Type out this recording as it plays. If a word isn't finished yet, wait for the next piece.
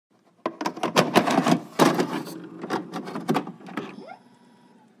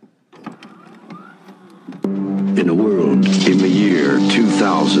In a world in the year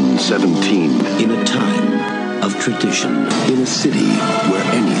 2017. In a time of tradition. In a city where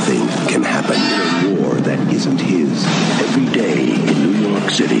anything can happen. In a war that isn't his. Every day in New York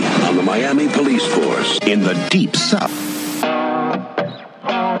City. On the Miami Police Force. In the Deep South.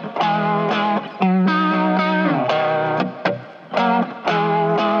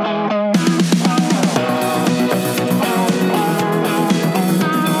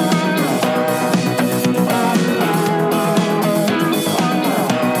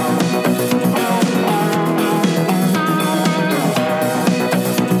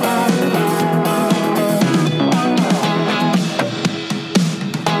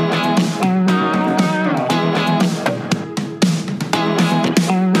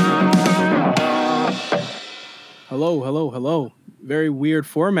 Hello. Very weird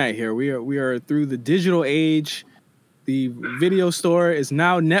format here. We are through the digital age. The video store is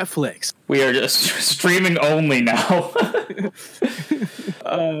now Netflix. We are just streaming only now.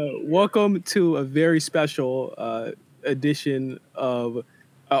 Welcome to a very special edition of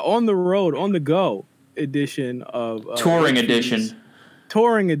On the Road, On the Go edition of touring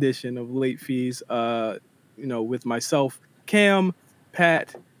edition of Late Fees. With myself, Cam,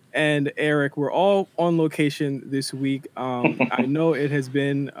 Pat, and Eric. We're all on location this week. I know it has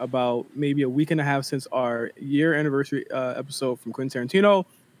been about maybe a week and a half since our year anniversary episode from Quentin Tarantino.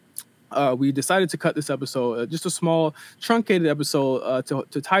 We decided to cut this episode, just a small truncated episode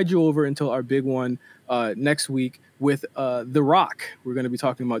to tide you over until our big one next week with The Rock. We're going to be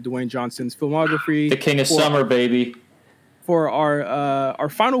talking about Dwayne Johnson's filmography. The King of Summer, baby. For our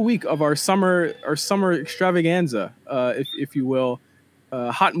final week of our summer extravaganza, if you will.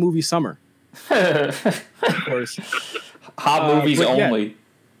 Hot movie summer, of course. Hot movies only. Yeah,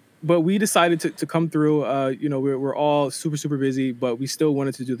 but we decided to come through. We're all super busy, but we still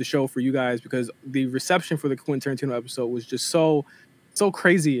wanted to do the show for you guys because the reception for the Quentin Tarantino episode was just so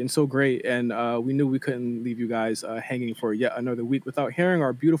crazy and so great, and we knew we couldn't leave you guys hanging for yet another week without hearing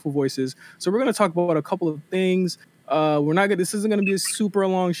our beautiful voices. So we're going to talk about a couple of things. This isn't going to be a super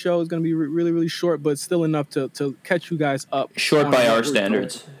long show. It's going to be really, really short, but still enough to catch you guys up. Short by our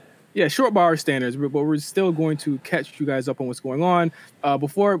standards. Yeah, short by our standards, but we're still going to catch you guys up on what's going on.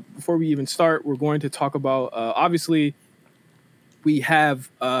 Before we even start, we're going to talk about, obviously, we have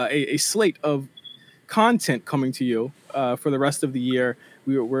a slate of content coming to you for the rest of the year.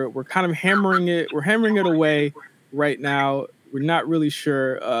 We're kind of hammering it. We're hammering it away right now. We're not really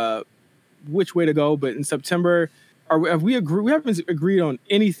sure which way to go, but in September... We haven't agreed on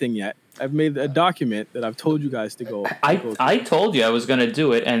anything yet. I've made a document that I've told you guys to go. I told you I was going to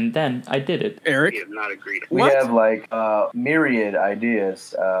do it, and then I did it. Eric? We have not agreed. We have myriad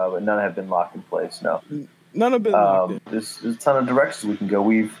ideas, but none have been locked in place. No, none have been locked in. There's a ton of directions we can go.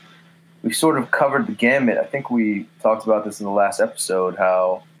 We've sort of covered the gamut. I think we talked about this in the last episode.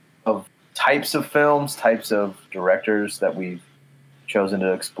 How of types of films, types of directors that we've chosen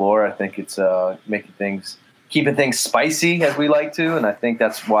to explore. I think it's keeping things spicy as we like to, and I think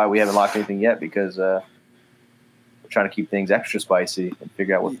that's why we haven't locked anything yet, because we're trying to keep things extra spicy and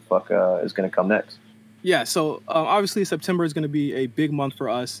figure out what the fuck is going to come next. Yeah, so obviously September is going to be a big month for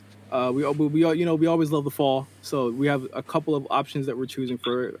us. We always love the fall, so we have a couple of options that we're choosing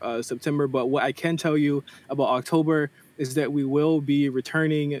for September. But what I can tell you about October is that we will be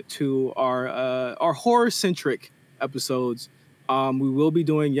returning to our horror-centric episodes. We will be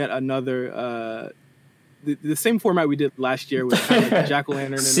doing yet another. The same format we did last year with kind of like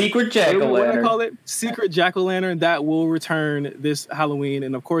jack-o'-lantern. Secret jack-o'-lantern. What I call it? Secret jack-o'-lantern. That will return this Halloween.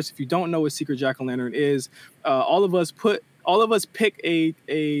 And of course, if you don't know what secret jack-o'-lantern is, all of us pick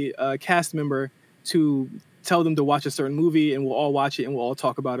a cast member to tell them to watch a certain movie, and we'll all watch it and we'll all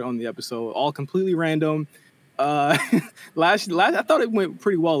talk about it on the episode. All completely random. Last I thought it went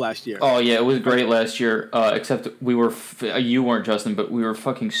pretty well last year. Oh yeah, it was great last year. Except you weren't, Justin, but we were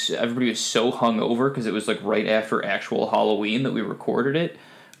everybody was so hungover because it was like right after actual Halloween that we recorded it.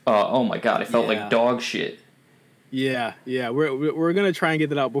 Oh my god, I felt like dog shit. Yeah. We're gonna try and get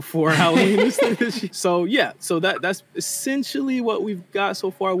that out before Halloween. So that's essentially what we've got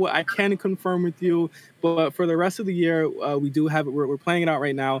so far. What I can confirm with you, but for the rest of the year, we do have it. We're playing it out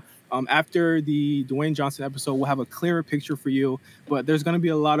right now. After the Dwayne Johnson episode, we'll have a clearer picture for you. But there's going to be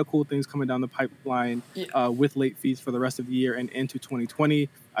a lot of cool things coming down the pipeline with Late Fees for the rest of the year and into 2020.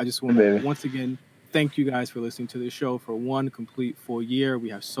 I just want to once again thank you guys for listening to this show for one complete full year. We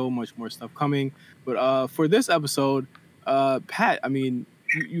have so much more stuff coming. But for this episode, Pat, I mean,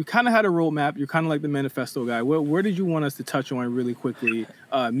 you kind of had a roadmap. You're kind of like the manifesto guy. Where did you want us to touch on really quickly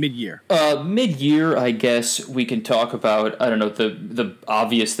mid-year? Mid-year, I guess we can talk about, I don't know, the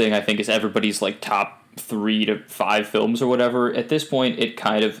obvious thing I think is everybody's like top 3 to 5 films or whatever. At this point, it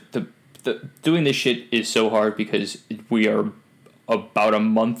kind of the doing this shit is so hard because we are about a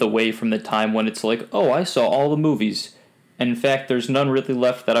month away from the time when it's like, oh, I saw all the movies, and in fact, there's none really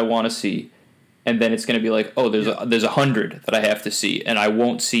left that I want to see. And then it's going to be like, oh, there's 100 that I have to see, and I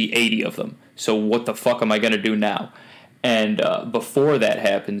won't see 80 of them. So what the fuck am I going to do now? And before that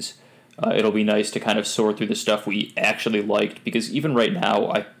happens, it'll be nice to kind of sort through the stuff we actually liked, because even right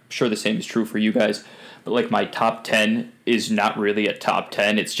now, I'm sure the same is true for you guys, but like my top 10 is not really a top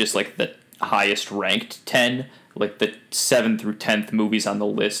 10. It's just like the highest ranked 10. Like the 7th through 10th movies on the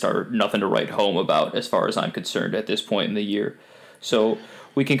list are nothing to write home about as far as I'm concerned at this point in the year. So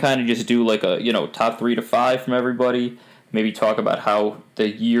we can kind of just do like a, top 3 to 5 from everybody. Maybe talk about how the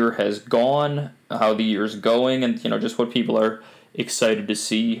year has gone, how the year's going, and, just what people are excited to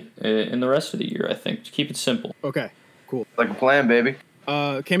see in the rest of the year, I think. Just keep it simple. Okay, cool. Like a plan, baby.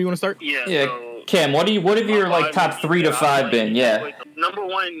 Cam, you want to start? Yeah. So Cam, what have your like top 3 to 5 been? Yeah. Number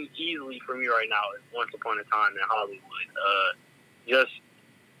one easily for me right now is Once Upon a Time in Hollywood.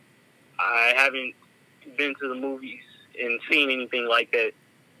 I haven't been to the movies and seen anything like that.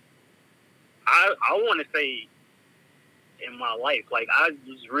 I want to say in my life, like I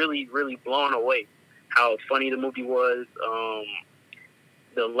was really, really blown away how funny the movie was.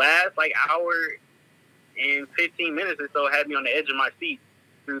 The last hour and 15 minutes or so had me on the edge of my seat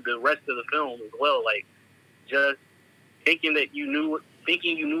through the rest of the film as well. Like just thinking you knew what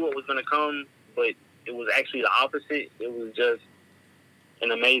was going to come, but it was actually the opposite. It was just an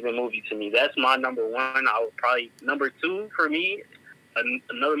amazing movie to me. That's my number one. I would probably number two for me.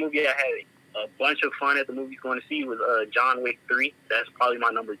 Another movie I had a bunch of fun at the movies going to see was John Wick 3. That's probably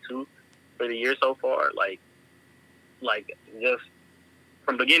my number two for the year so far. Like just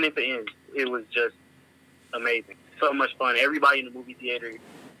from beginning to end, it was just amazing. So much fun. Everybody in the movie theater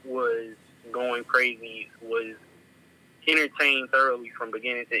was going crazy, was entertained thoroughly from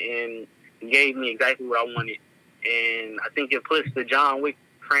beginning to end, gave me exactly what I wanted. And I think it puts the John Wick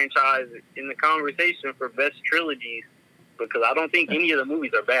franchise in the conversation for best trilogies, because I don't think any of the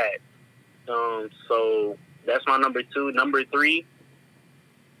movies are bad. So that's my number two. Number three,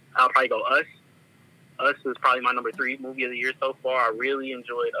 I'll probably go Us. Us is probably my number 3 movie of the year so far. I really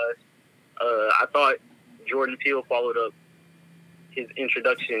enjoyed Us. I thought Jordan Peele followed up his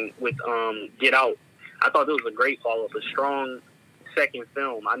introduction with Get Out. I thought it was a great follow-up, a strong second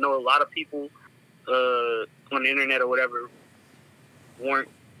film. I know a lot of people on the internet or whatever weren't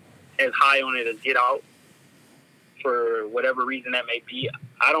as high on it as Get Out for whatever reason that may be.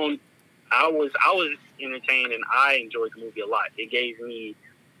 I was entertained and I enjoyed the movie a lot. It gave me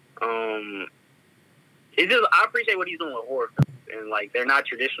I appreciate what he's doing with horror films, and like they're not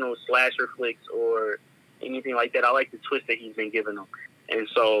traditional slasher flicks or anything like that. I like the twist that he's been giving them, and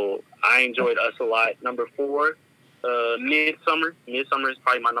so I enjoyed Us a lot. Number 4, Midsommar. Midsommar is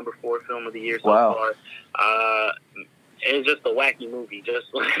probably my number 4 film of the year so far. It's just a wacky movie,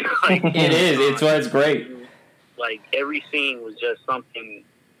 just like it is. It's why it's great. Like every scene was just something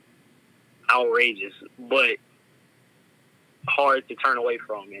outrageous, but hard to turn away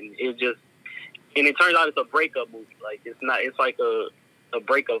from, and it turns out it's a breakup movie. Like it's like a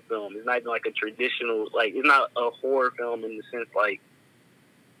breakup film. It's not even like a traditional, like it's not a horror film in the sense like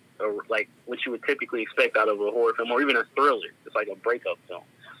what you would typically expect out of a horror film or even a thriller. It's like a breakup film.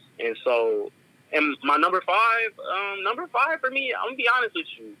 And so, and my number 5 for me, I'm gonna be honest with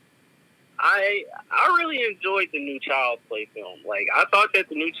you, I really enjoyed the new Child's Play film. Like I thought that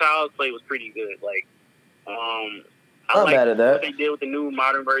the new Child's Play was pretty good. Like I like what they did with the new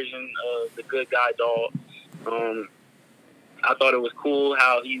modern version of the good guy doll. I thought it was cool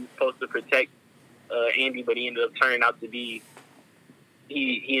how he was supposed to protect Andy, but he ended up turning out to be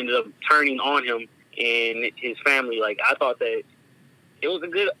he ended up turning on him and his family. Like I thought that it was a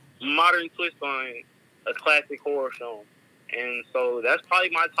good modern twist on a classic horror film. And so that's probably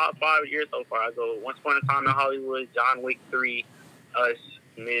my top 5 years so far. I go Once Upon a Time in Hollywood, John Wick 3, Us,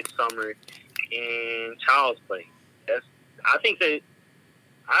 Midsommar, and Child's Play. I think that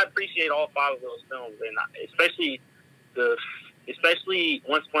I appreciate all 5 of those films, and especially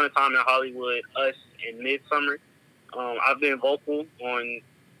Once Upon a Time in Hollywood, Us, and Midsommar. I've been vocal on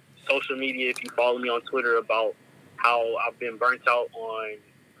social media, if you follow me on Twitter, about how I've been burnt out on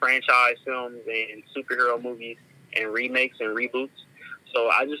franchise films and superhero movies and remakes and reboots. So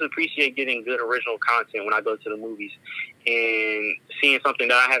I just appreciate getting good original content when I go to the movies and seeing something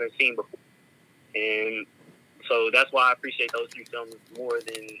that I haven't seen before. And so that's why I appreciate those 3 films more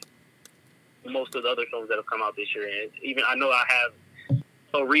than most of the other films that have come out this year. And even I know I have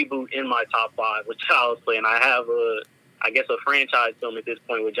a reboot in my top 5 with Child's Play, and I I guess, a franchise film at this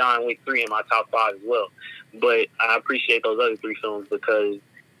point with John Wick 3 in my top 5 as well. But I appreciate those other 3 films because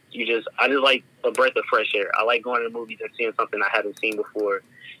I just like a breath of fresh air. I like going to the movies and seeing something I haven't seen before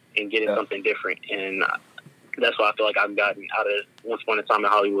and getting something different. And that's what I feel like I've gotten out of Once Upon a Time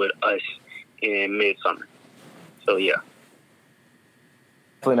in Hollywood, Us, and Midsommar. So, yeah.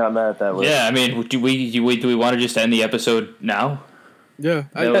 Definitely not mad at that list. Yeah, I mean, do we want to just end the episode now? Yeah,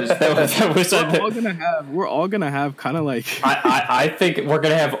 we're all gonna have kind of like. I think we're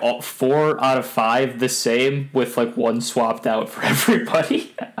gonna have 4 out of 5 the same with like one swapped out for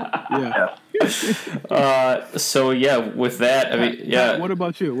everybody. Yeah. So yeah, with that, I mean, yeah. Pat, what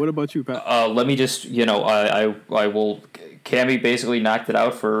about you, Pat? Let me just, I will. Cammy basically knocked it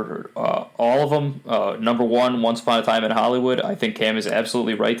out for all of them. Number 1, Once Upon a Time in Hollywood. I think Cam is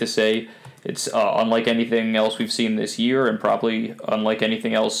absolutely right to say it's unlike anything else we've seen this year, and probably unlike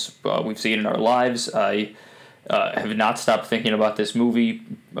anything else we've seen in our lives. I have not stopped thinking about this movie.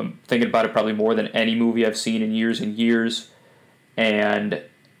 I'm thinking about it probably more than any movie I've seen in years and years, and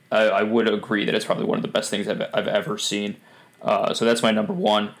I would agree that it's probably one of the best things I've ever seen. So that's my number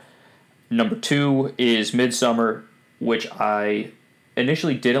 1. Number 2 is Midsommar, which I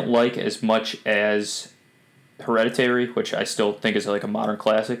initially didn't like as much as Hereditary, which I still think is like a modern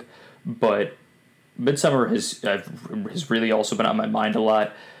classic. But Midsommar has really also been on my mind a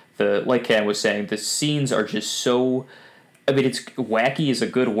lot. Like Cam was saying, the scenes are just so... I mean, it's wacky is a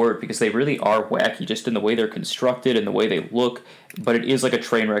good word because they really are wacky just in the way they're constructed and the way they look. But it is like a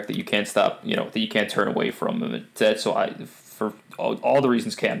train wreck that you can't stop, that you can't turn away from. And that's so for all the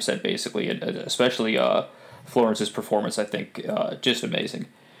reasons Cam said, basically, and especially Florence's performance, I think, just amazing.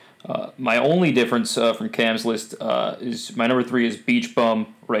 My only difference from Cam's list is my number 3 is Beach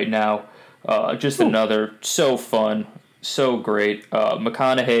Bum right now. Just another so fun, so great.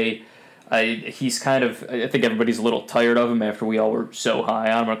 McConaughey, he's kind of, I think everybody's a little tired of him after we all were so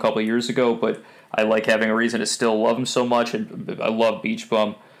high on him a couple of years ago, but I like having a reason to still love him so much, and I love Beach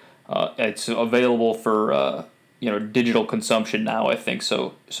Bum. It's available for digital consumption now, I think,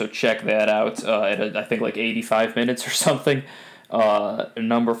 so check that out at I think like 85 minutes or something.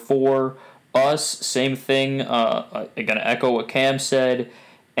 Number 4, Us, same thing. I'm going to echo what Cam said.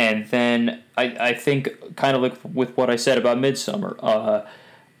 And then I think kind of like with what I said about Midsommar,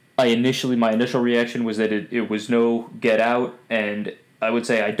 my initial reaction was that it was no Get Out, and I would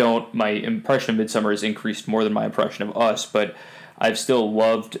say my impression of Midsommar has increased more than my impression of Us, but I've still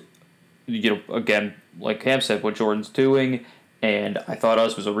loved, again, like Cam said, what Jordan's doing, and I thought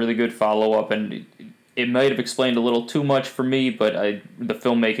Us was a really good follow-up, and it might have explained a little too much for me, but the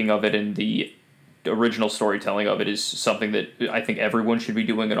filmmaking of it and the original storytelling of it is something that I think everyone should be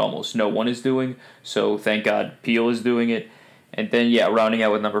doing and almost no one is doing, so thank God Peele is doing it. And then, rounding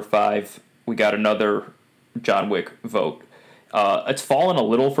out with number 5, we got another John Wick vote. It's fallen a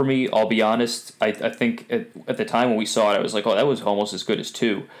little for me, I'll be honest. I think at the time when we saw it, I was like, oh, that was almost as good as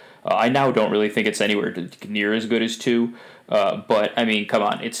 2. I now don't really think it's anywhere near as good as 2. But, I mean, come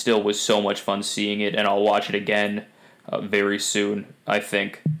on. It still was so much fun seeing it, and I'll watch it again very soon, I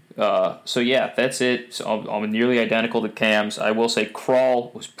think. So, yeah, that's it. So I'm nearly identical to Cam's. I will say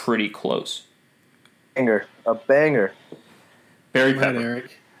Crawl was pretty close. A banger. Barry Pepper.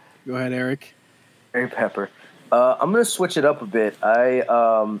 Go ahead, Eric. Barry Pepper. I'm going to switch it up a bit. I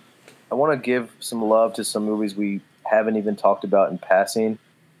want to give some love to some movies we haven't even talked about in passing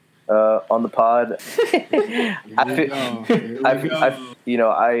on the pod.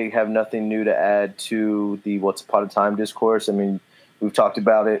 I have nothing new to add to the Once Upon a Time discourse. I mean, we've talked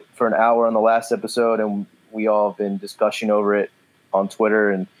about it for an hour on the last episode, and we all have been discussing over it on Twitter,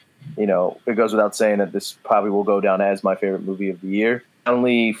 and it goes without saying that this probably will go down as my favorite movie of the year. Not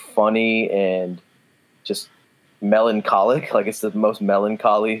only funny and just melancholic, like it's the most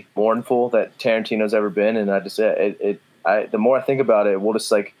melancholy, mournful that Tarantino's ever been. And I just the more I think about it, we'll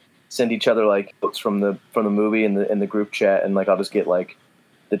just like send each other like quotes from the movie in the group chat, and like I'll just get like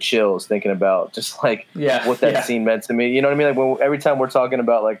the chills thinking about just like what that scene meant to me. You know what I mean? Like every time we're talking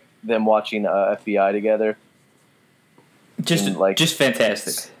about like them watching FBI together, just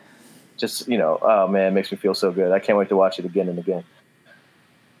fantastic. Just, oh man, it makes me feel so good. I can't wait to watch it again and again.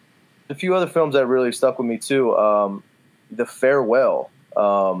 A few other films that really stuck with me too. The Farewell.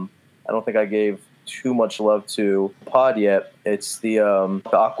 I don't think I gave too much love to pod yet. It's the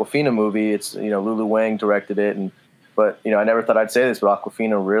Awkwafina movie. It's, Lulu Wang directed it. But I never thought I'd say this, but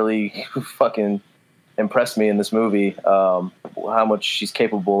Awkwafina really fucking impressed me in this movie. How much she's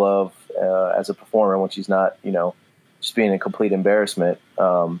capable of as a performer when she's not, just being a complete embarrassment.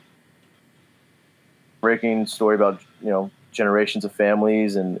 Breaking story about generations of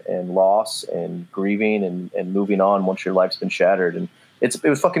families and loss and grieving and moving on once your life's been shattered. And it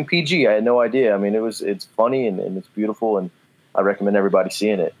was fucking PG. I had no idea. I mean, it's funny and it's beautiful, and I recommend everybody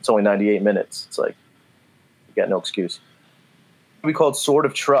seeing it. It's only 98 minutes. It's like, you got no excuse. A movie called Sword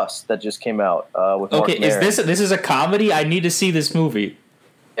of Trust that just came out with Mark Maron. Is this is a comedy? I need to see this movie.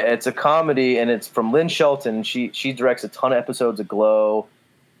 It's a comedy, and it's from Lynn Shelton. She directs a ton of episodes of Glow.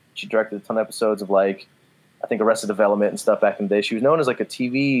 She directed a ton of episodes of, like, I think Arrested Development and stuff back in the day. She was known as like a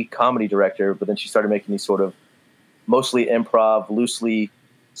TV comedy director, but then she started making these sort of mostly improv, loosely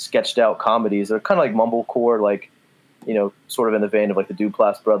sketched out comedies. They're kind of like mumblecore, like, you know, sort of in the vein of like the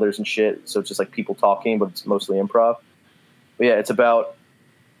Duplass brothers and shit. So it's just like people talking, but it's mostly improv. But yeah, it's about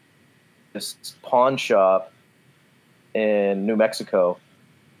this pawn shop in New Mexico,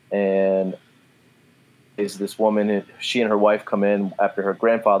 and is this woman, she and her wife come in after her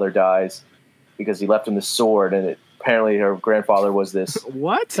grandfather dies because he left him this sword, and apparently her grandfather was this.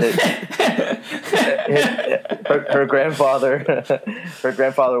 What? Her grandfather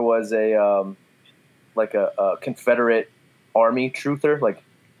was a Confederate army truther. Like,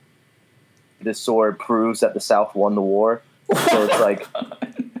 this sword proves that the South won the war. So it's like,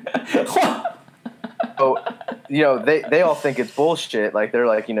 so, you know, they all think it's bullshit. Like, they're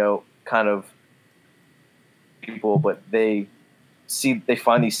like, you know, kind of people, but they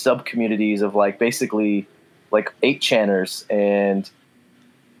find these sub communities of like basically like 8chaners and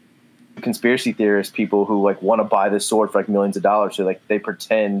conspiracy theorist people who like want to buy this sword for like millions of dollars. So like they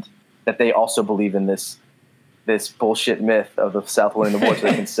pretend that they also believe in this bullshit myth of the South winning the war so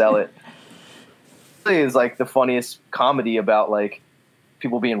they can sell it. It is like the funniest comedy about like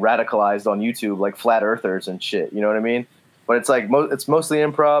people being radicalized on YouTube, like flat earthers and shit. You know what I mean? But it's like it's mostly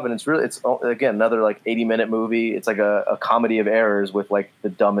improv, and it's again another like 80-minute movie. It's like a comedy of errors with like the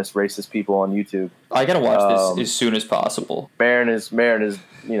dumbest racist people on YouTube. I gotta watch this as soon as possible. Maron is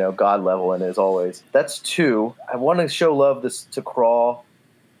you know, god level in it as always. That's 2. I want to show love to Crawl.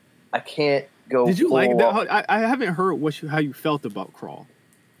 I can't go. Did you like that? I haven't heard how you felt about Crawl.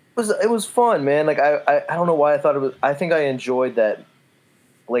 It was fun, man. Like I don't know why I thought it was. I think I enjoyed that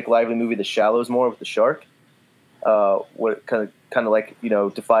Blake Lively movie, The Shallows, more with the shark. What kind of like, you know,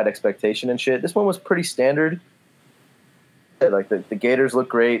 defied expectation and shit. This one was pretty standard. Like the gators look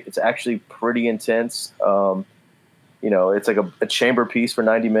great. It's actually pretty intense. You know, it's like a chamber piece for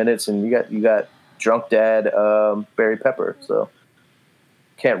 90 minutes, and you got drunk dad Barry Pepper, so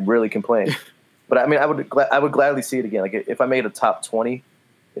can't really complain. But I mean, I would gladly see it again. Like if I made a top 20,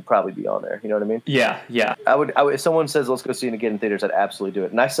 it'd probably be on there. You know what I mean? Yeah. I would if someone says let's go see it again in theaters, I'd absolutely do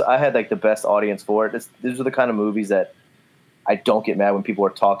it. And I had like the best audience for it. These are the kind of movies that I don't get mad when people are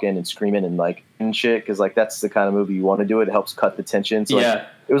talking and screaming and like and shit, because like that's the kind of movie you want to do. It helps cut the tension. So yeah,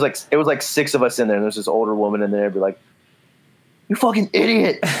 like, it was like 6 of us in there, and there's this older woman in there, be like, "You fucking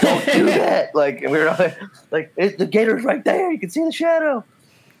idiot! Don't do that!" Like, and we were like, the gator's right there. You can see the shadow.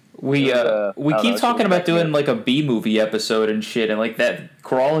 We keep talking about doing like a B movie episode and shit, and like that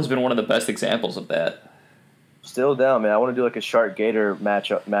Crawl has been one of the best examples of that. Still down, man. I want to do like a shark gator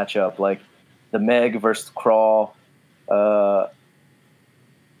matchup, like the Meg versus Crawl, Hallows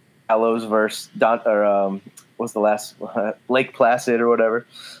versus what's the last Lake Placid or whatever.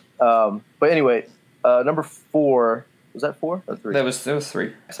 But anyway, number 4, was that 4 or 3? That was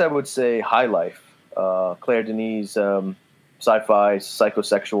 3. Next, I would say High Life, Claire Denis. Sci-fi,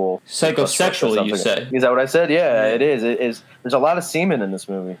 psychosexual, you said? Is that what I said? Yeah, it is. It is. There's a lot of semen in this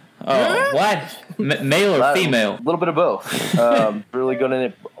movie. Oh, what? Male or female? A little bit of both. Really good in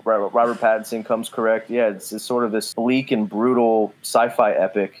it. Robert Pattinson comes correct. Yeah, it's sort of this bleak and brutal sci-fi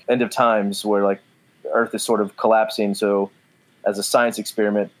epic, end of times, where like the Earth is sort of collapsing. So, as a science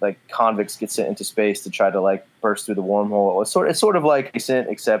experiment, like convicts get sent into space to try to like burst through the wormhole. It's sort of like decent,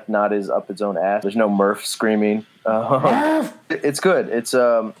 except not as up its own ass. There's no Murph screaming. It's good. It's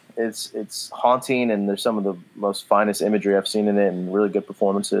haunting, and there's some of the most finest imagery I've seen in it, and really good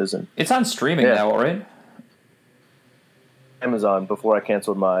performances. And it's on streaming now, right? Amazon. Before I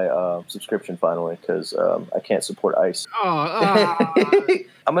canceled my subscription finally, because I can't support ICE.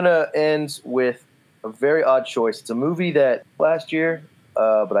 I'm gonna end with a very odd choice. It's a movie that last year,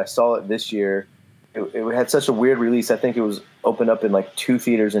 but I saw it this year. It had such a weird release. I think it was opened up in like 2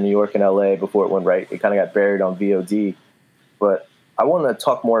 theaters in New York and LA before it went right. It kind of got buried on VOD. But I want to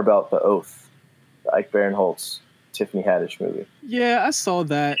talk more about The Oath, the Ike Barinholtz, Tiffany Haddish movie. Yeah, I saw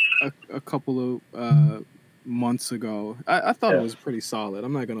that a couple of months ago. I thought it was pretty solid.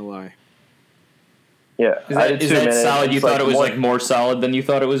 I'm not going to lie. Yeah. Is that solid? You thought it was like more solid than you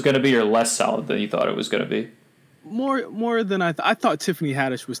thought it was going to be, or less solid than you thought it was going to be? more than I thought Tiffany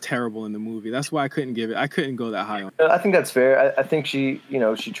Haddish was terrible in the movie. That's why I couldn't go that high on. I think that's fair. I think she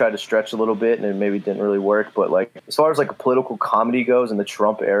tried to stretch a little bit and it maybe didn't really work. But like as far as like a political comedy goes in the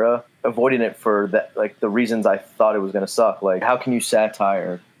Trump era, avoiding it for that like the reasons I thought it was going to suck. Like how can you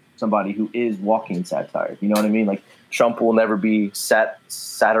satire somebody who is walking satire? You know what I mean? Like Trump will never be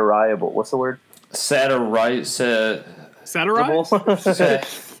satiriable. What's the word? Satirize?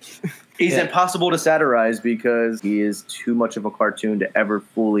 He's impossible to satirize because he is too much of a cartoon to ever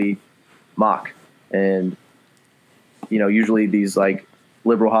fully mock. And, usually these like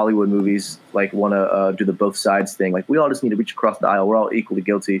liberal Hollywood movies like want to do the both sides thing. Like we all just need to reach across the aisle. We're all equally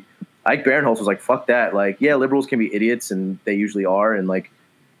guilty. Ike Barinholtz was like, fuck that. Like, yeah, liberals can be idiots and they usually are. And like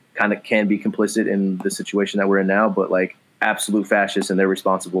kind of can be complicit in the situation that we're in now, but like absolute fascists and they're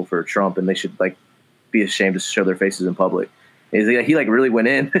responsible for Trump and they should like be ashamed to show their faces in public. He like really went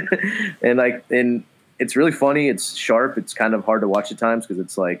in and it's really funny. It's sharp. It's kind of hard to watch at times because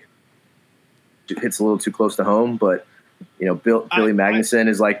it's like it hits a little too close to home. But Billy Magnuson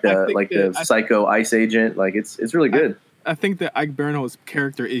is like the psycho ICE agent. Like it's really good. I think that Ike Barinholtz's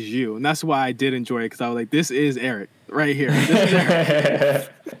character is you, and that's why I did enjoy it because I was like, this is Eric right here. This is Eric.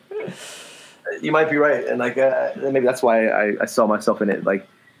 You might be right, and like maybe that's why I saw myself in it. Like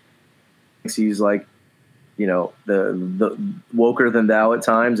he's like. The woker than thou at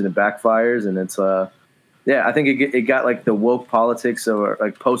times, and it backfires, and it's I think it got like the woke politics or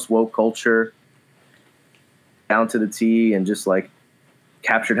like post woke culture down to the T, and just like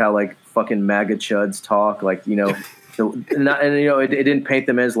captured how like fucking MAGA chuds talk, like it didn't paint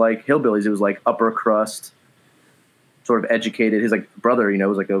them as like hillbillies. It was like upper crust, sort of educated. His like brother,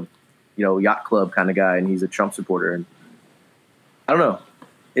 was like a yacht club kind of guy, and he's a Trump supporter, and I don't know.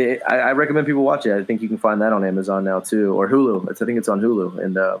 I recommend people watch it. I think you can find that on Amazon now too, or Hulu. I think it's on Hulu,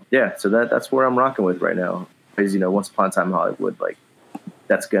 and so that's where I'm rocking with right now. Because Once Upon a Time in Hollywood, like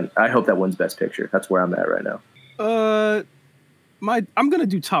that's good. I hope that wins Best Picture. That's where I'm at right now. I'm gonna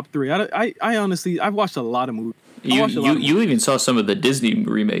do top 3. I honestly I've watched a lot of movies. You even saw some of the Disney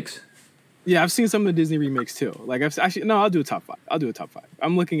remakes. Yeah, I've seen some of the Disney remakes too. Like I'll do a top 5. I'll do a top 5.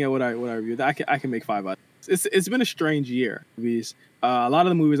 I'm looking at what I reviewed. I can make 5 out. It's been a strange year. Movies. A lot of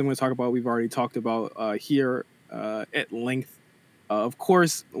the movies I'm going to talk about, we've already talked about here at length. Of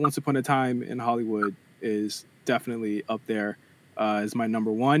course, Once Upon a Time in Hollywood is definitely up there as my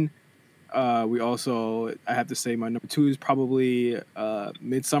number 1. I have to say my number 2 is probably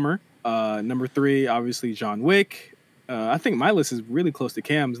Midsommar. Number 3, obviously John Wick. I think my list is really close to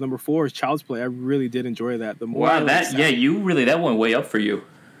Cam's. Number 4 is Child's Play. I really did enjoy that. That went way up for you.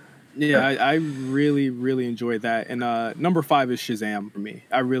 Yeah, I really, really enjoyed that. And number 5 is Shazam for me.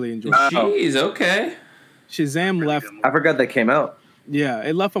 I really enjoyed it. Jeez, okay. Shazam left. I forgot that came out. Yeah,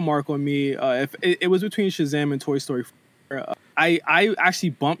 it left a mark on me. If it was between Shazam and Toy Story 4. I actually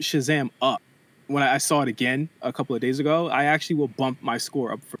bumped Shazam up when I saw it again a couple of days ago. I actually will bump my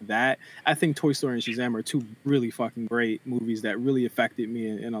score up for that. I think Toy Story and Shazam are 2 really fucking great movies that really affected me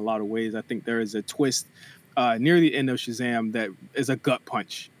in a lot of ways. I think there is a twist near the end of Shazam that is a gut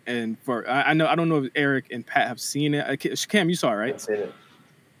punch. And I don't know if Eric and Pat have seen it. Cam, you saw it, right? I've seen it.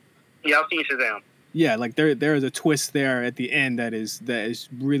 Yeah, I've seen Shazam. Yeah, like there is a twist there at the end that is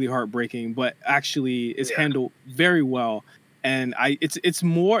really heartbreaking, but actually is handled very well. And it's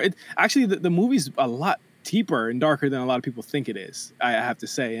more actually the movie's a lot deeper and darker than a lot of people think it is. I have to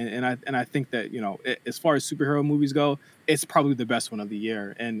say, and I think that as far as superhero movies go, it's probably the best one of the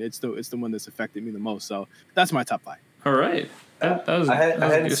year, and it's the one that's affected me the most. So that's my top 5. All right. That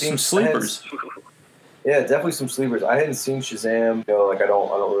was some sleepers. Yeah, definitely some sleepers. I hadn't seen Shazam. I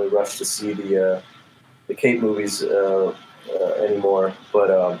don't really rush to see the Kate movies anymore.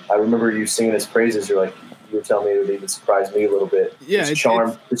 But I remember you singing his praises. You were telling me it would even surprise me a little bit. Yeah, this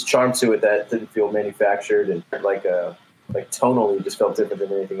charm to it that didn't feel manufactured and like tonally just felt different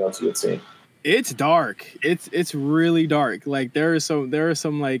than anything else you had seen. It's dark. It's really dark. Like there are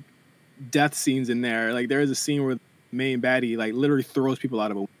some like death scenes in there. Like there is a scene where main baddie like literally throws people out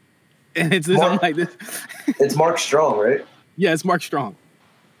of a, and it's this. I'm like this. It's Mark Strong, right? Yeah, it's Mark Strong.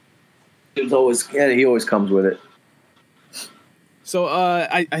 He always comes with it. So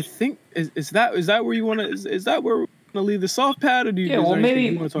I think is that where you want to is that where we're gonna leave the soft pad, or do you? Yeah, well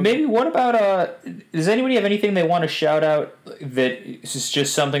maybe what about does anybody have anything they want to shout out that is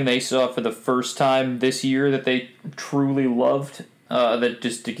just something they saw for the first time this year that they truly loved that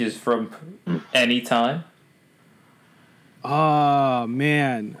just is from any time? Oh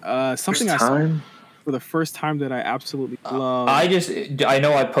man, something I saw for the first time that I absolutely love. I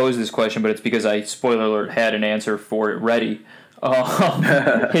know I posed this question, but it's because I, spoiler alert, had an answer for it ready.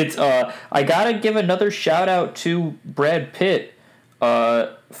 It's I gotta give another shout out to Brad Pitt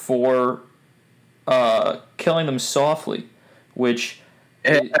for Killing Them Softly, which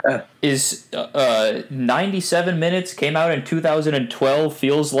is 97 minutes, came out in 2012,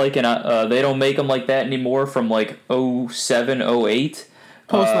 feels like they don't make them like that anymore from like 07, 08.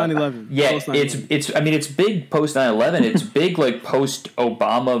 Post 9/11. Yeah, Post 9/11. it's big post 9/11. It's big like post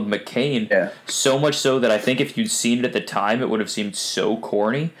Obama McCain. Yeah. So much so that I think if you'd seen it at the time, it would have seemed so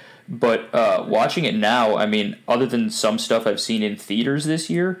corny. But watching it now, I mean, other than some stuff I've seen in theaters this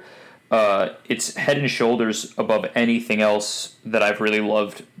year, it's head and shoulders above anything else that I've really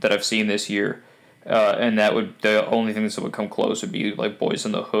loved that I've seen this year. And the only things that would come close would be like Boys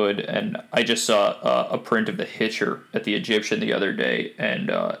in the Hood. And I just saw a print of The Hitcher at the Egyptian the other day,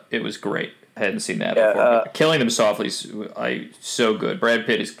 and it was great. I hadn't seen that before. Killing Them Softly is so good. Brad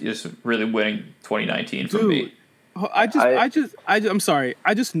Pitt is really winning 2019 for me. I'm sorry.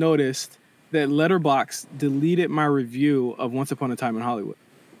 I just noticed that Letterboxd deleted my review of Once Upon a Time in Hollywood.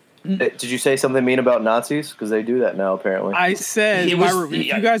 Did you say something mean about Nazis? Because they do that now, apparently. I said, if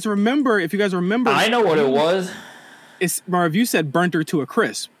you guys remember, I know what it was. My review said "burnt her to a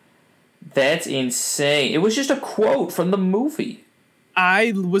crisp." That's insane. It was just a quote from the movie.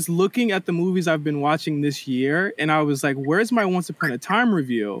 I was looking at the movies I've been watching this year, and I was like, "Where's my Once Upon a Time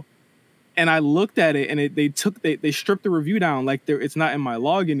review?" And I looked at it, and they stripped the review down, like it's not in my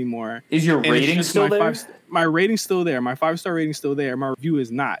log anymore. Is your rating still there? My rating's still there. My 5-star rating's still there. My review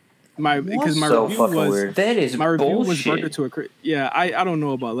is not. Because my so review was weird. That is my review bullshit. was burnt to a yeah. I don't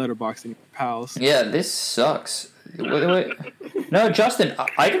know about Letterboxd anymore, pals. Yeah, this sucks. Wait. No, Justin,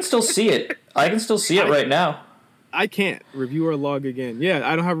 I can still see it. I can still see it right now. I can't review or log again. Yeah,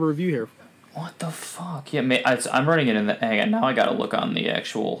 I don't have a review here. What the fuck? Yeah, I'm running it in the. Hang on, now I gotta look on the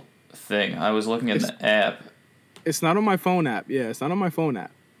actual thing. I was looking in the app. It's not on my phone app. Yeah, it's not on my phone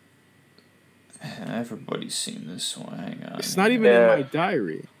app. Everybody's seen this one. Hang on. It's not even in my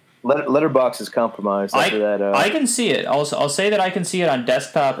diary. Letterboxd is compromised after that. I can see it. I'll say that I can see it on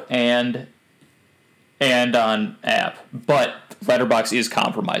desktop and on app, but Letterboxd is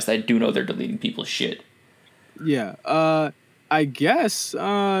compromised. I do know they're deleting people's shit. Yeah. I guess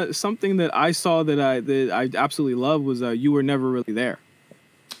something that I saw that I absolutely love was You Were Never Really There.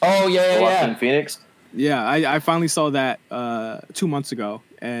 Oh yeah. Joaquin Phoenix. Yeah, I finally saw that 2 months ago,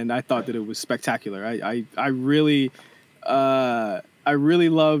 and I thought that it was spectacular. I really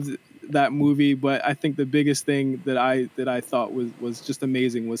loved that movie, but I think the biggest thing that I thought was just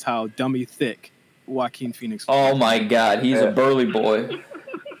amazing was how dummy thick Joaquin Phoenix was. Oh my God, he's a burly boy.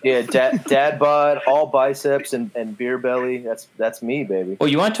 Yeah, dad bod, all biceps and beer belly. That's me, baby. Well,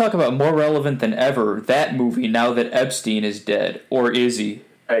 you want to talk about more relevant than ever? That movie, now that Epstein is dead, or is he?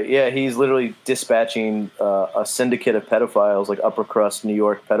 Right, yeah, he's literally dispatching a syndicate of pedophiles, like upper crust New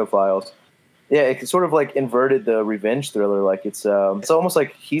York pedophiles. Yeah, it sort of like inverted the revenge thriller. Like it's almost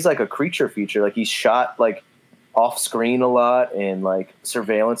like he's like a creature feature. Like he's shot like off screen a lot in like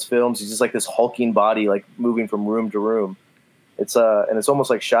surveillance films. He's just like this hulking body, like moving from room to room. It's and it's almost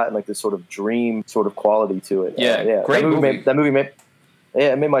like shot in like this sort of dream sort of quality to it. Yeah, great movie. That movie made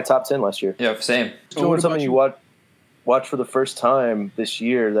it made my top 10 last year. Yeah, same. So what's something you watch for the first time this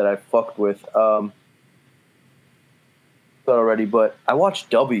year that I fucked with? Already, but I watched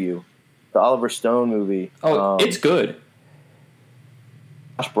W, the Oliver Stone movie. Oh, it's good.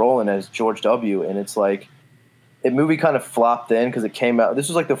 Josh Brolin as George W, and it's like the movie kind of flopped then because it came out. This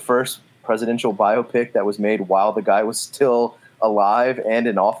was like the first presidential biopic that was made while the guy was still alive and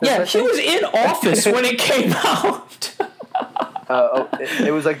in office. Yeah, he was in office when it came out.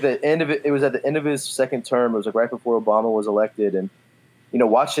 It was like the end of it. It was at the end of his second term. It was like right before Obama was elected, and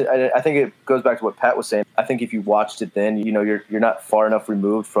watch it. I think it goes back to what Pat was saying. I think if you watched it then, you're not far enough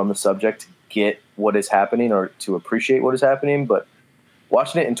removed from the subject to get what is happening or to appreciate what is happening. But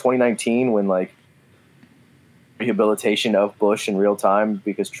watching it in 2019, when like rehabilitation of Bush in real time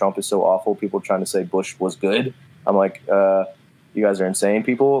because Trump is so awful, people trying to say Bush was good. I'm like, you guys are insane,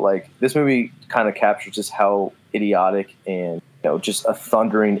 people. Like this movie kind of captures just how idiotic and just a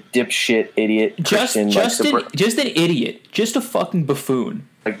thundering dipshit idiot Christian, just an idiot, just a fucking buffoon.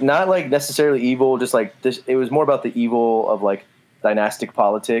 Like not like necessarily evil, just like this. It was more about the evil of like dynastic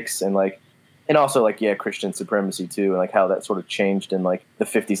politics and also like Christian supremacy too, and like how that sort of changed in like the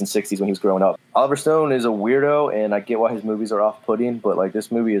 50s and 60s when he was growing up. Oliver Stone is a weirdo, and I get why his movies are off-putting, but like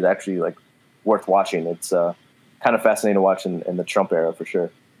this movie is actually like worth watching. It's kind of fascinating to watch in the Trump era for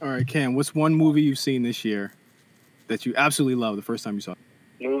sure. All right, Cam, what's one movie you've seen this year that you absolutely love the first time you saw it?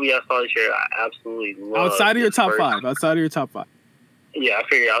 Movie I saw this year I absolutely love. Outside of your top five. Yeah, I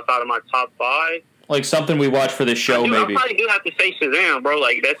figured outside of my top five. Like something we watch for the show, maybe. I probably do have to say Shazam, bro.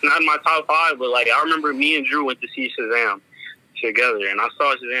 Like, that's not in my top 5, but, like, I remember me and Drew went to see Shazam together, and I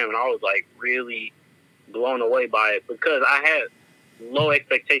saw Shazam, and I was, like, really blown away by it because I had low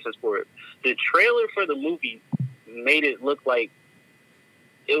expectations for it. The trailer for the movie made it look like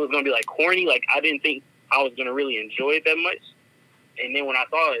it was going to be, like, corny. Like, I didn't think I was going to really enjoy it that much. And then when I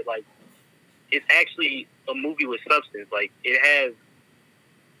saw it, like, it's actually a movie with substance. Like, it has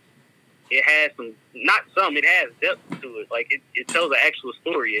it has depth to it. Like, it tells an actual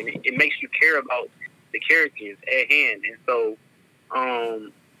story, and it makes you care about the characters at hand. And so,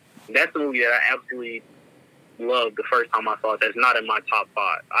 that's a movie that I absolutely loved the first time I saw it. That's not in my top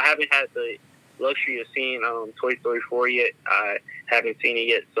 5. I haven't had the luxury of seeing Toy Story 4 yet. I haven't seen it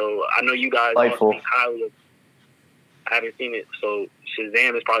yet, so I know you guys all think highly of. I haven't seen it, so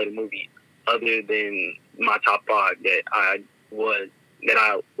Shazam is probably the movie other than my top 5 that I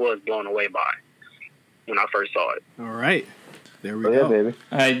was blown away by when I first saw it. All right. There we go. Yeah, baby.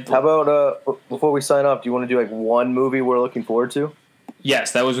 How about, before we sign off, do you want to do, like, one movie we're looking forward to?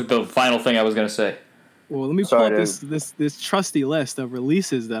 Yes, that was the final thing I was going to say. Well, let me pull up this trusty list of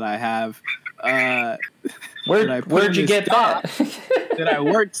releases that I have. Where'd you get that? That I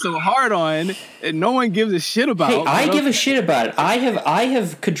worked so hard on and no one gives a shit about. Hey, I give a shit about it. I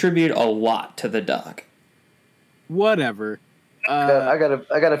have contributed a lot to the doc. Whatever. I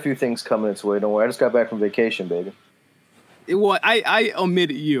got a few things coming its way. Don't worry. I just got back from vacation, baby. Well, I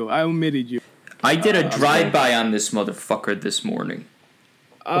omitted you. I did a drive-by on this motherfucker this morning.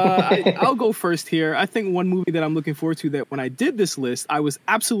 I'll go first here. I think one movie that I'm looking forward to that when I did this list, I was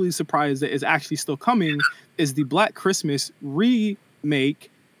absolutely surprised that is actually still coming is the Black Christmas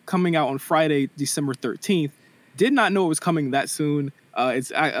remake coming out on Friday, December 13th. Did not know it was coming that soon.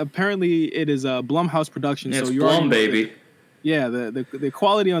 It's apparently it is a Blumhouse production. It's so Blum, baby. Yeah, the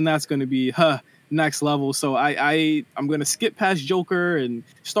quality on that's going to be next level. So I'm going to skip past Joker and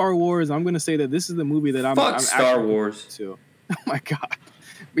Star Wars. I'm going to say that this is the movie that I'm Star Wars to. Oh my god.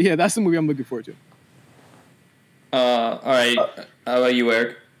 But yeah, that's the movie I'm looking forward to. All right. How about you,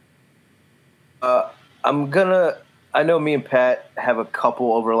 Eric? I know me and Pat have a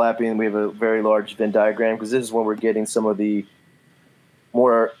couple overlapping. We have a very large Venn diagram because this is when we're getting some of the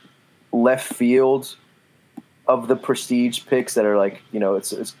more left field of the prestige picks that are like,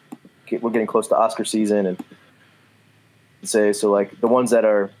 we're getting close to Oscar season and so like the ones that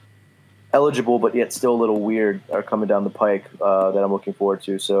are eligible but yet still a little weird are coming down the pike that I'm looking forward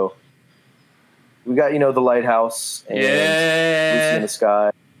to. So we got The Lighthouse and Lucy in the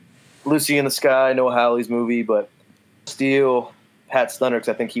Sky. Lucy in the Sky, Noah Hawley's movie, but steal Pat Stunner because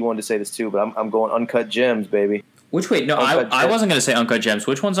I think he wanted to say this too. But I'm going Uncut Gems, baby. I wasn't going to say Uncut Gems.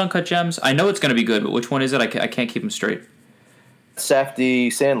 Which one's Uncut Gems? I know it's going to be good, but which one is it? I can't keep them straight. Safdie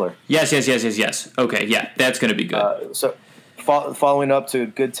Sandler. Yes. Okay, yeah, that's going to be good. So following up to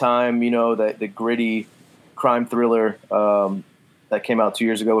Good Time, the gritty crime thriller that came out 2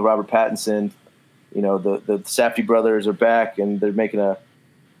 years ago with Robert Pattinson. The Safdie brothers are back, and they're making a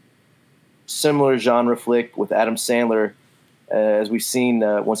similar genre flick with Adam Sandler. As we've seen,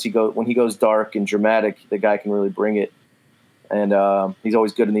 when he goes dark and dramatic, the guy can really bring it, and he's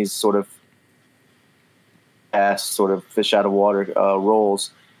always good in these sort of fish out of water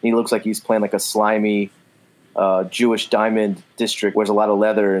roles. He looks like he's playing like a slimy Jewish diamond district, wears a lot of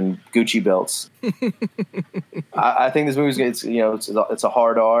leather and Gucci belts. I think this movie's it's a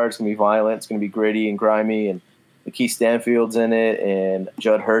hard R. It's gonna be violent. It's gonna be gritty and grimy, and Lakeith Stanfield's in it, and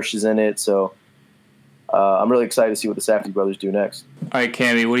Judd Hirsch is in it. So I'm really excited to see what the Safdie brothers do next. All right,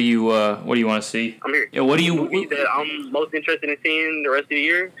 Cammy, what do you want to see? I'm here. Yeah, what do you? Movie that I'm most interested in seeing the rest of the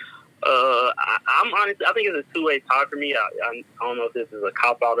year. I'm honestly, I think it's a two-way tie for me. I don't know if this is a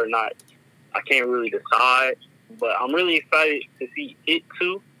cop out or not. I can't really decide, but I'm really excited to see It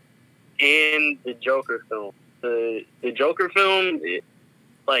 2 and the Joker film. The Joker film,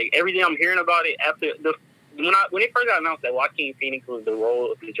 like everything I'm hearing about it after when it first got announced that Joaquin Phoenix was the role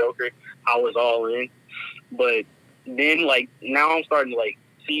of the Joker, I was all in. But then, like, now I'm starting to like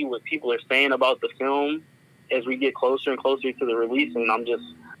see what people are saying about the film as we get closer and closer to the release, and I'm just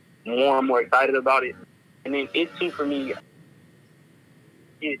more and more excited about it. And then It 2 for me,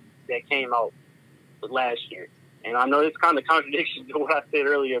 that came out last year. And I know it's kind of contradiction to what I said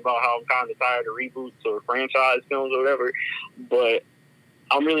earlier about how I'm kind of tired of reboots or franchise films or whatever, but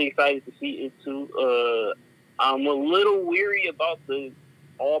I'm really excited to see It 2. I'm a little weary about the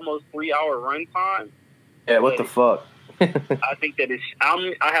almost 3-hour runtime. Yeah, what the fuck? I think that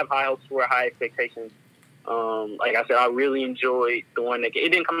I have high hopes for it, high expectations. Like I said, I really enjoyed the one it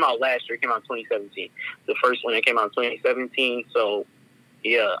didn't come out last year. It came out in 2017. The first one that came out in 2017. So,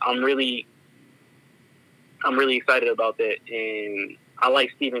 yeah, I'm really I'm really excited about that, and I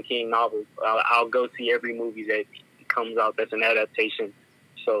like Stephen King novels. I'll go see every movie that comes out that's an adaptation.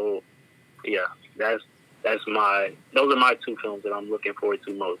 So, yeah, those are my 2 films that I'm looking forward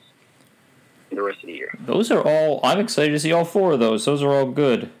to most in the rest of the year. Those are all. I'm excited to see all 4 of those. Those are all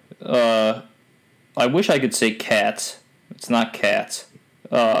good. I wish I could say Cats. It's not Cats.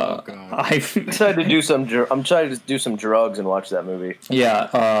 I'm excited to do some. I'm trying to do some drugs and watch that movie.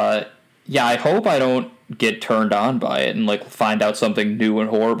 Yeah. Yeah. I hope I don't get turned on by it and like find out something new and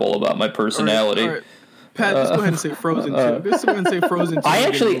horrible about my personality. All right. Pat, just go ahead and say Frozen 2. Just go ahead and say Frozen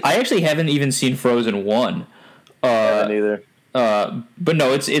 2. I actually haven't even seen Frozen 1. I haven't either. But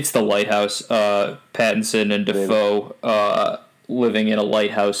no, it's The Lighthouse. Pattinson and Dafoe living in a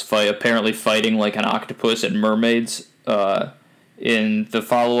lighthouse apparently fighting like an octopus and mermaids in the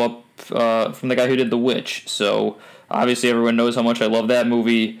follow-up from the guy who did The Witch. So obviously everyone knows how much I love that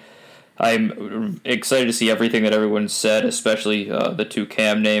movie. I'm excited to see everything that everyone said, especially the 2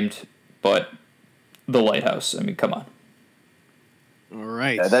 Cam named, but The Lighthouse. I mean, come on. All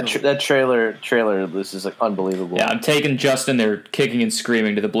right. Yeah, that trailer, this is like unbelievable. Yeah, I'm taking Justin there kicking and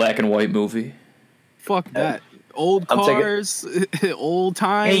screaming to the black and white movie. Fuck that. Old cars, old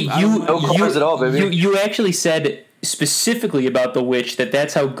time. Hey, no cars at all, baby. You actually said specifically about The Witch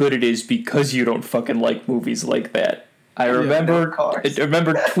that's how good it is because you don't fucking like movies like that. I remember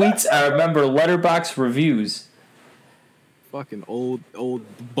tweets. I remember letterbox reviews. Fucking old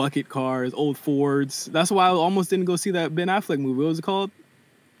bucket cars, old Fords. That's why I almost didn't go see that Ben Affleck movie. What was it called?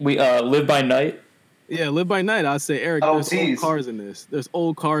 We Live by Night. Yeah, Live by Night. I'd say, Eric, there's old cars in this. There's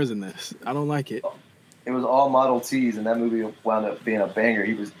old cars in this. I don't like it. It was all Model Ts, and that movie wound up being a banger.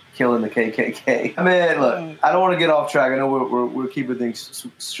 He was killing the KKK. I mean, look, I don't want to get off track. I know we're keeping things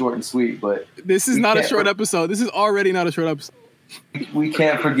short and sweet, but this is not a short episode. This is already not a short episode. We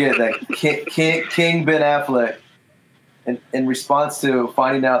can't forget that King Ben Affleck, in response to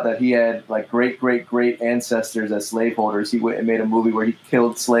finding out that he had like great ancestors as slaveholders, he went and made a movie where he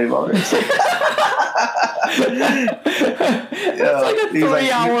killed slave owners. It's like a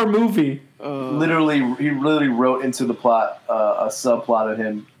 3-hour movie. He literally wrote into the plot a subplot of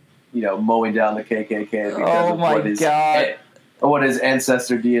him, mowing down the KKK because what his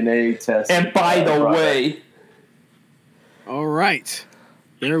ancestor DNA test. And by the way, all right,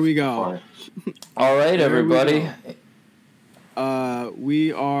 there we go. All right, everybody.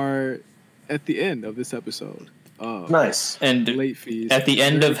 We are at the end of this episode. Nice. And late fees. At the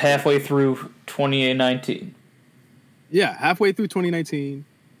end of halfway through 2019. Yeah, halfway through 2019.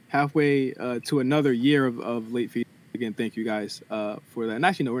 Halfway to another year of late fees. Again, thank you guys for that. And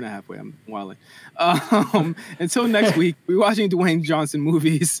actually, no, we're not halfway. I'm wilding. Until next week, we're watching Dwayne Johnson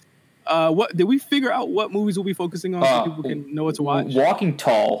movies. What did we figure out? What movies we'll be focusing on so people can know what to watch? Walking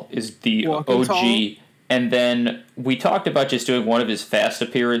Tall is the OG. Tall. And then we talked about just doing one of his Fast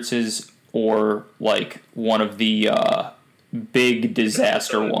appearances or like one of the big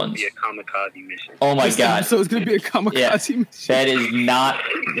disaster ones. Be a kamikaze mission. Oh my god! So it's gonna be a kamikaze mission. That is not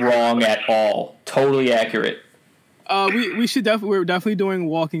wrong at all. Totally accurate. We're definitely doing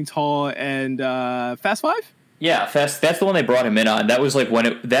Walking Tall and Fast 5. Yeah, Fast. That's the one they brought him in on. That was like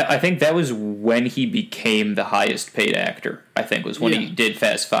I think that was when he became the highest paid actor. I think was when he did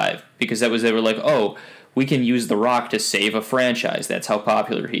Fast 5 because they were like, oh, we can use The Rock to save a franchise. That's how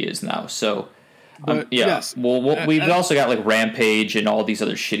popular he is now. So. Yes. We've also got like Rampage and all these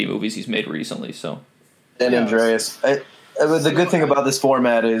other shitty movies he's made recently. So, and Andreas, the good thing about this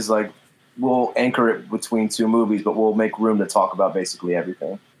format is like we'll anchor it between 2 movies, but we'll make room to talk about basically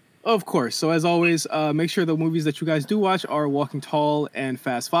everything. Of course. So as always, make sure the movies that you guys do watch are Walking Tall and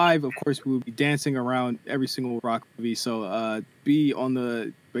Fast 5. Of course, we will be dancing around every single Rock movie. So be on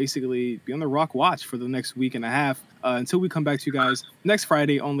the Rock watch for the next week and a half until we come back to you guys next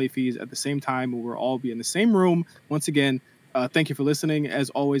Friday on Late Fees at the same time. We'll all be in the same room. Once again, thank you for listening.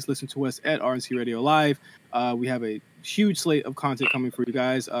 As always, listen to us at RNC Radio Live. We have a huge slate of content coming for you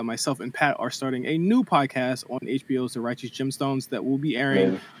guys. Myself and Pat are starting a new podcast on HBO's The Righteous Gemstones that will be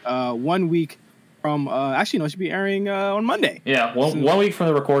airing 1 week from... it should be airing on Monday. Yeah, 1 week from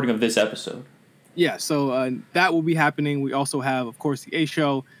the recording of this episode. Yeah, so that will be happening. We also have, of course, the A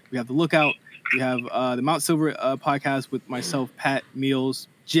Show. We have The Lookout. We have the Mount Silver podcast with myself, Pat, Meals,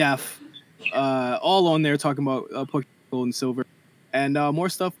 Jeff, all on there talking about Pokemon Gold and Silver. And more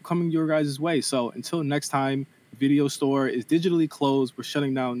stuff coming your guys' way. So until next time, video store is digitally closed. We're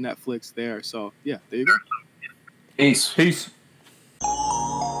shutting down Netflix there. So, yeah, there you go. Peace. Peace.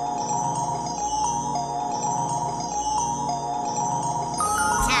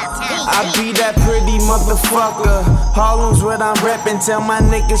 Tap, tap. I be that pretty motherfucker. Harlem's what I'm reppin'. Tell my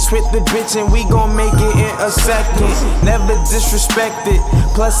niggas hit the bitch and we gon' make it in a second. Never disrespected.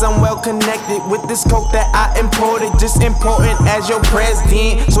 Plus I'm well connected with this coke that I imported. Just important as your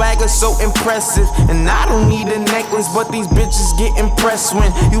president. Swagger so impressive. And I don't need a necklace, but these bitches get impressed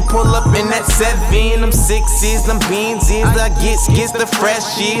when you pull up in that 7. Them 6s, them beans is. I gets the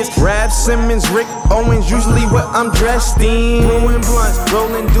fresh years. Rap Simmons, Rick Owens, usually what I'm dressed in. Blowing blunts,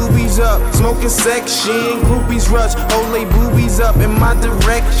 rolling doobies up, smoking section. Groupies rush, Olay boobies up in my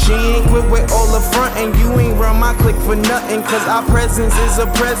direction. Quit with all the front and you ain't run my click for nothing. Cause our presence is a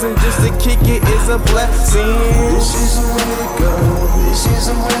present, just to kick it is a blessing. This is the way to go, this is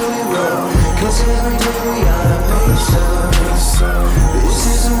the way we roll. Cause every day we are pace. This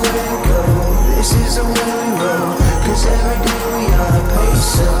is the way to go, this is the way we roll. Cause every day we are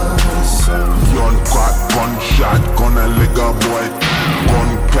pace. Young crack, gunshot, gonna lick a boy.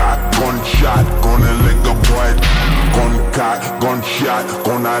 Gun cat, gunshot, gonna lick a boy. Gun cat, gunshot,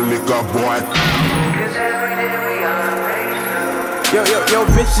 gonna lick a boy. Cause every day we are pace. Yo,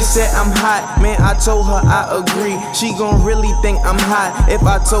 bitch, she said I'm hot. Man, I told her I agree. She gon' really think I'm hot if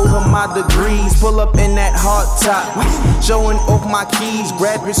I told her my degrees. Pull up in that hard top, showing off my keys.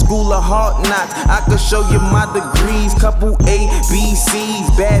 Graduate school of hard knocks. I could show you my degrees. Couple A, B,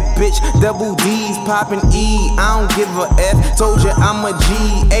 C's. Bad bitch, double D's. Poppin' E, I don't give a F. Told you I'm a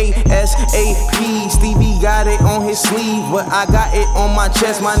G, A-S-A-P. Stevie got it on his sleeve, but I got it on my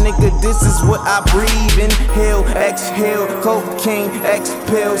chest. My nigga, this is what I breathe. Inhale, exhale, cocaine. X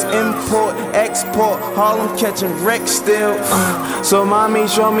pills, import, export, Harlem catching wreck still. So mommy,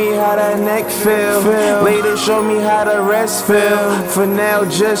 show me how that neck feel. Later, show me how the rest feel. For now,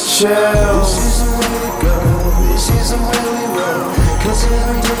 just chill. This is the way to go, this is the way we roll. Cause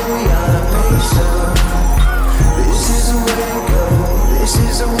every day we are pace. This is the way to go, this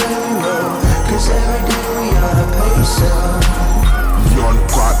is the way we roll. Cause every day we are pace. Young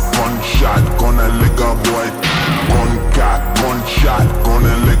crack, gunshot, gonna lick a boy. Gun cat, gunshot,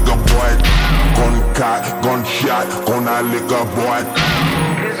 gonna lick a boy. Gun cat, gunshot, gonna lick a boy.